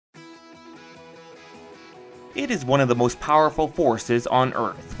It is one of the most powerful forces on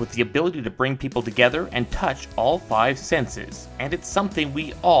Earth, with the ability to bring people together and touch all five senses, and it's something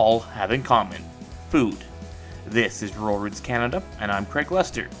we all have in common: food. This is Rural Roots Canada, and I'm Craig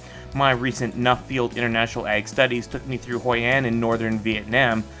Lester. My recent Nuffield International Ag Studies took me through Hoi An in northern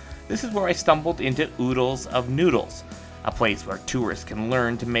Vietnam. This is where I stumbled into Oodles of Noodles, a place where tourists can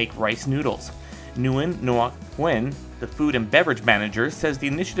learn to make rice noodles. Nguyen Ngoc Nguyen, the food and beverage manager, says the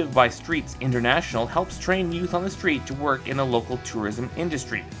initiative by Streets International helps train youth on the street to work in the local tourism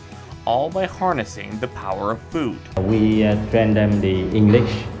industry, all by harnessing the power of food. We train them the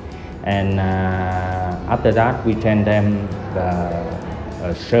English, and after that we train them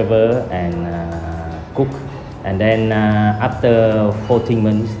the server and cook, and then after 14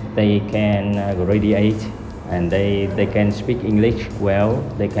 months they can graduate. And they can speak English well.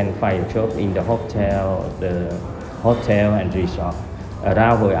 They can find a job in the hotel and resort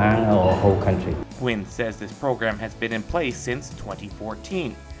around Hoi An or whole country. Nguyen says this program has been in place since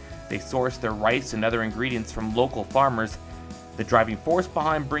 2014. They source their rice and other ingredients from local farmers. The driving force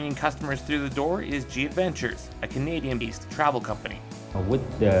behind bringing customers through the door is G Adventures, a Canadian-based travel company. With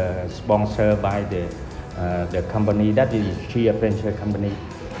the sponsor by the company, that is G Adventure company,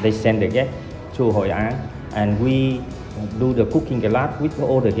 they send the guests to Hoi An. And we do the cooking a lot with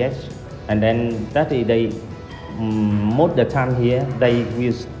all the guests, and then that is they most the time here they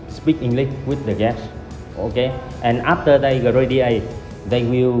will speak English with the guests, okay. And after they graduate, they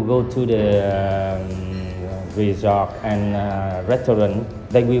will go to the resort and restaurant.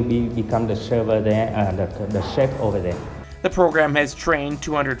 They will become the server there, the chef over there. The program has trained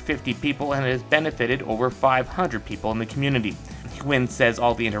 250 people and has benefited over 500 people in the community. Nguyen says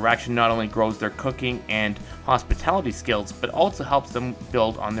all the interaction not only grows their cooking and hospitality skills, but also helps them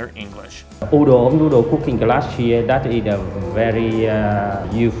build on their English. Oodles of Noodles cooking class here, that is a very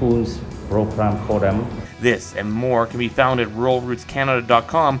useful program for them. This and more can be found at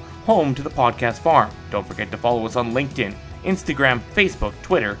ruralrootscanada.com, home to the podcast farm. Don't forget to follow us on LinkedIn, Instagram, Facebook,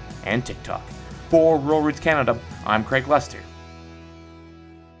 Twitter, and TikTok. For Rural Roots Canada, I'm Craig Lester.